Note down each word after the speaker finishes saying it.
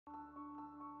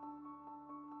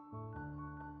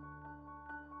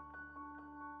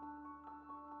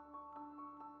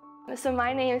So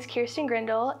my name is Kiersten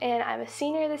and I'm a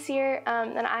senior this year,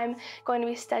 and I'm going to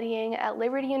be studying at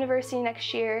Liberty University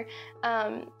next year,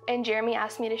 and Jeremy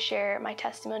asked me to share my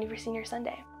testimony for Senior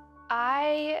Sunday.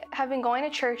 I have been going to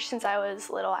church since I was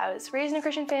little. I was raised in a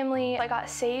Christian family. I got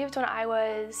saved when I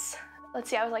was, I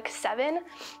was like 7,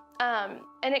 and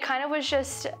it kind of was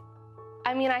just,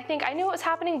 I think I knew what was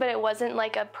happening, but it wasn't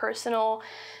like a personal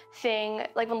thing.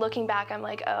 Like when looking back, I'm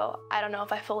like, oh, I don't know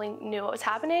if I fully knew what was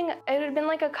happening. It had been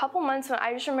like a couple months when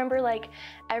I just remember like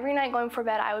every night going before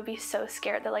bed, I would be so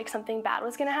scared that like something bad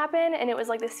was gonna happen. And it was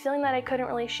like this feeling that I couldn't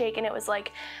really shake. And it was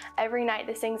like every night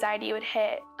this anxiety would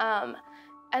hit. And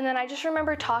then I just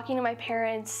remember talking to my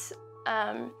parents,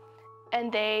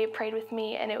 and they prayed with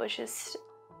me, and it was just,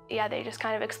 yeah, they just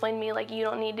kind of explained to me like, you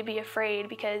don't need to be afraid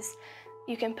because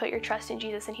you can put your trust in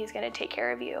Jesus and he's gonna take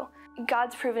care of you.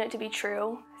 God's proven it to be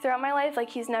true throughout my life. Like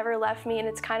he's never left me, and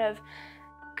it's kind of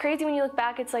crazy when you look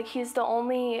back. It's like he's the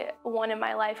only one in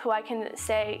my life who I can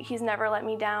say he's never let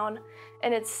me down.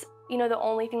 And it's, the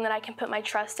only thing that I can put my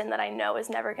trust in that I know is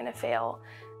never gonna fail.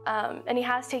 And he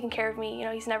has taken care of me.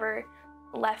 He's never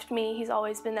left me. He's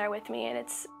always been there with me. And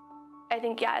I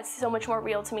think, yeah, it's so much more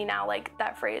real to me now, like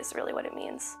that phrase, really what it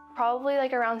means. Probably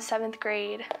like around 7th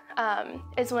grade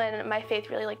is when my faith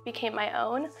really like became my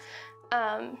own,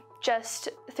 just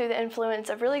through the influence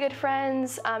of really good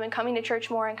friends and coming to church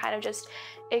more and kind of just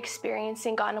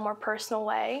experiencing God in a more personal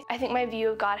way. I think my view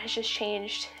of God has just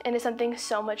changed into something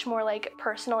so much more like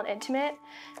personal and intimate.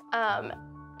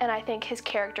 And I think his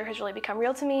character has really become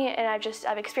real to me, and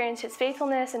I've experienced his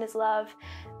faithfulness and his love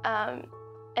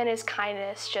and his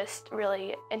kindness just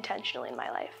really intentionally in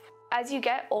my life. As you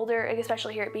get older,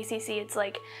 especially here at BCC, it's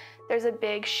like there's a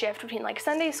big shift between like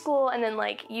Sunday school and then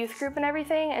like youth group and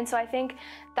everything. And so I think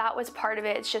that was part of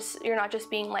it. It's just, you're not just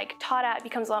being like taught at, it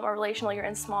becomes a lot more relational. You're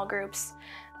in small groups,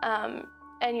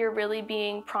 and you're really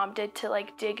being prompted to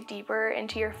like dig deeper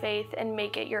into your faith and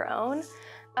make it your own.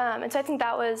 And so I think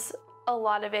that was a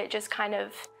lot of it, just kind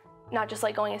of not just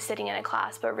like going and sitting in a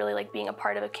class, but really like being a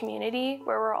part of a community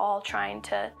where we're all trying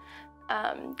to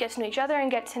get to know each other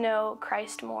and get to know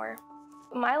Christ more.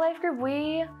 My life group,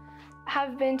 we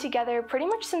have been together pretty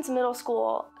much since middle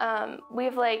school.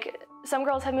 We've like, some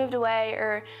girls have moved away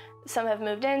or some have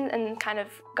moved in and kind of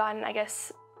gotten, I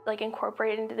guess, like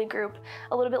incorporated into the group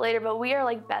a little bit later, but we are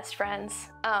like best friends.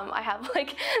 I have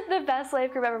like the best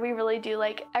life group ever. We really do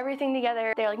like everything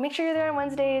together. They're like, make sure you're there on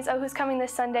Wednesdays. Oh, who's coming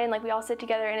this Sunday? And like we all sit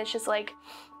together, and it's just like,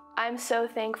 I'm so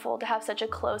thankful to have such a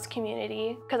close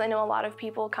community, because I know a lot of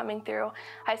people coming through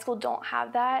high school don't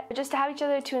have that. Just to have each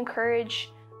other to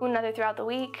encourage one another throughout the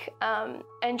week,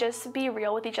 and just be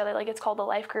real with each other. Like it's called the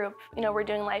life group. We're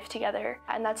doing life together,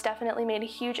 and that's definitely made a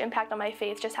huge impact on my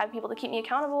faith. Just have people to keep me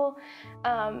accountable,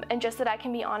 and just that I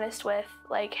can be honest with,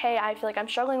 like, hey, I feel like I'm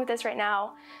struggling with this right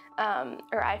now,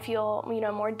 or I feel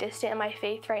more distant in my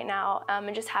faith right now,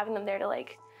 and just having them there to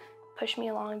like push me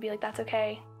along and be like, that's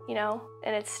okay,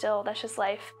 and it's still, that's just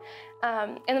life.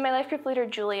 And then my life group leader,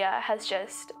 Julia, has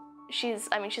just, she's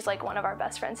like one of our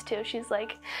best friends too. She's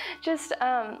like, she's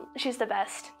the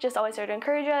best. Just always there to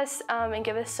encourage us and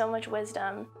give us so much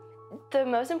wisdom. The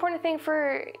most important thing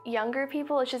for younger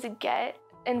people is just to get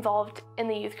involved in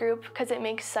the youth group, because it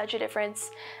makes such a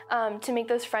difference to make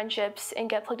those friendships and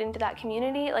get plugged into that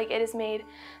community. Like it has made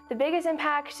the biggest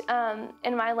impact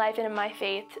in my life and in my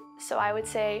faith. So I would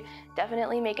say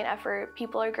definitely make an effort.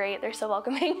 People are great. They're so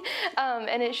welcoming.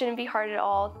 And it shouldn't be hard at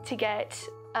all to get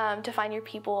to find your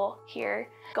people here.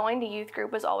 Going to youth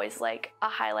group was always like a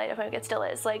highlight of my week. It still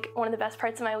is like one of the best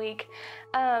parts of my week.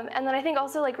 And then I think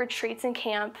also like retreats and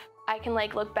camp, I can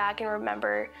like look back and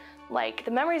remember like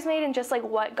the memories made and just like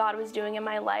what God was doing in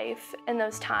my life in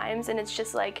those times. And it's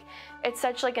just like, it's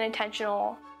such like an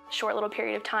intentional short little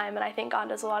period of time, and I think God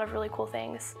does a lot of really cool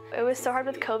things. It was so hard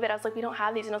with COVID. I was like, we don't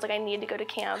have these, and I was like, I need to go to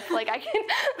camp. Like I can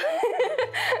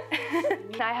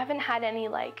I haven't had any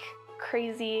like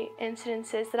crazy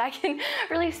incidences that I can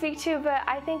really speak to, but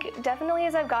I think definitely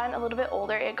as I've gotten a little bit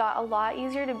older, it got a lot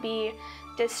easier to be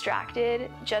distracted,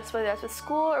 just whether that's with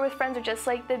school or with friends or just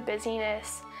like the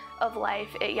busyness of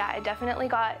life. It definitely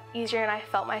got easier, and I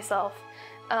felt myself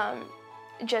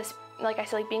just like I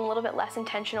said, like being a little bit less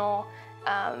intentional.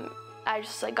 I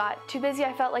just like got too busy.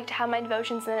 I felt like to have my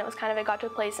devotions, and then it was kind of, it got to a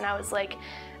place and I was like,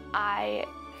 I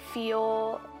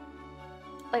feel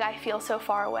so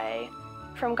far away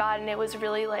from God, and it was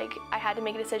really like I had to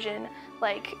make a decision,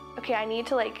 like, okay, I need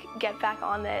to like get back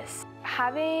on this.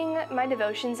 Having my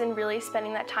devotions and really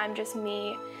spending that time just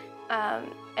me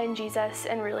and Jesus,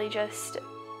 and really just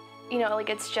you know, like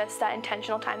it's just that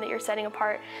intentional time that you're setting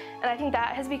apart. And I think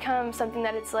that has become something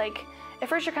that it's like, at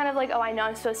first you're kind of like, oh, I know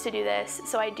I'm supposed to do this,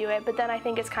 so I do it. But then I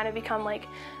think it's kind of become like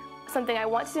something I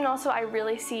want to do. And also I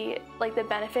really see like the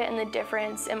benefit and the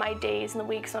difference in my days and the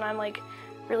weeks when I'm like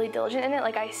really diligent in it.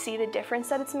 Like I see the difference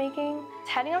that it's making.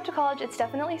 Heading up to college, it's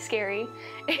definitely scary.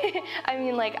 I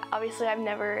mean, like obviously I've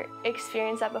never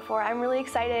experienced that before. I'm really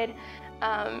excited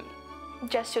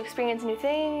just to experience new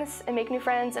things and make new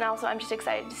friends. And also I'm just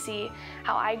excited to see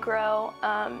how I grow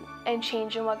and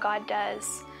change in what God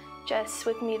does just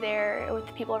with me there and with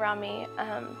the people around me.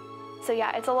 So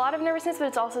yeah, it's a lot of nervousness, but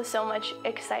it's also so much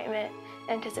excitement,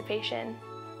 anticipation.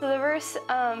 So the verse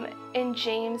in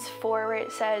James 4 where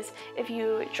it says, if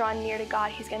you draw near to God,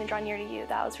 he's gonna draw near to you,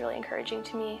 that was really encouraging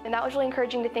to me. And that was really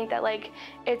encouraging to think that like,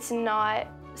 it's not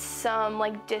some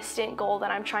like distant goal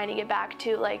that I'm trying to get back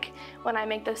to. Like when I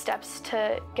make those steps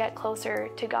to get closer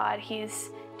to God, he's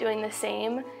doing the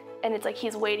same. And it's like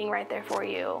he's waiting right there for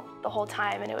you the whole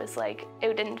time. And it was like,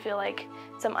 it didn't feel like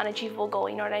some unachievable goal,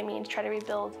 you know what I mean, to try to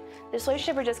rebuild this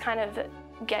relationship or just kind of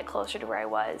get closer to where I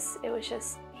was. It was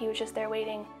just, he was just there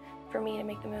waiting for me to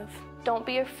make the move. Don't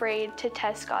be afraid to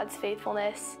test God's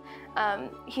faithfulness.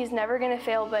 He's never gonna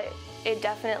fail, but it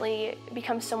definitely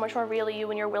becomes so much more real to you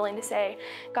when you're willing to say,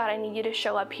 God, I need you to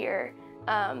show up here.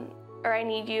 Or I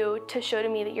need you to show to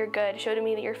me that you're good, show to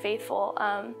me that you're faithful.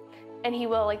 And he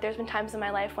will. Like there's been times in my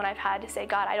life when I've had to say,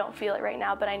 God, I don't feel it right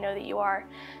now, but I know that you are.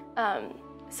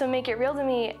 So make it real to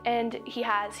me, and he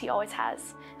always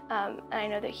has. And I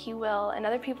know that he will in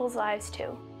other people's lives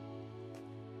too.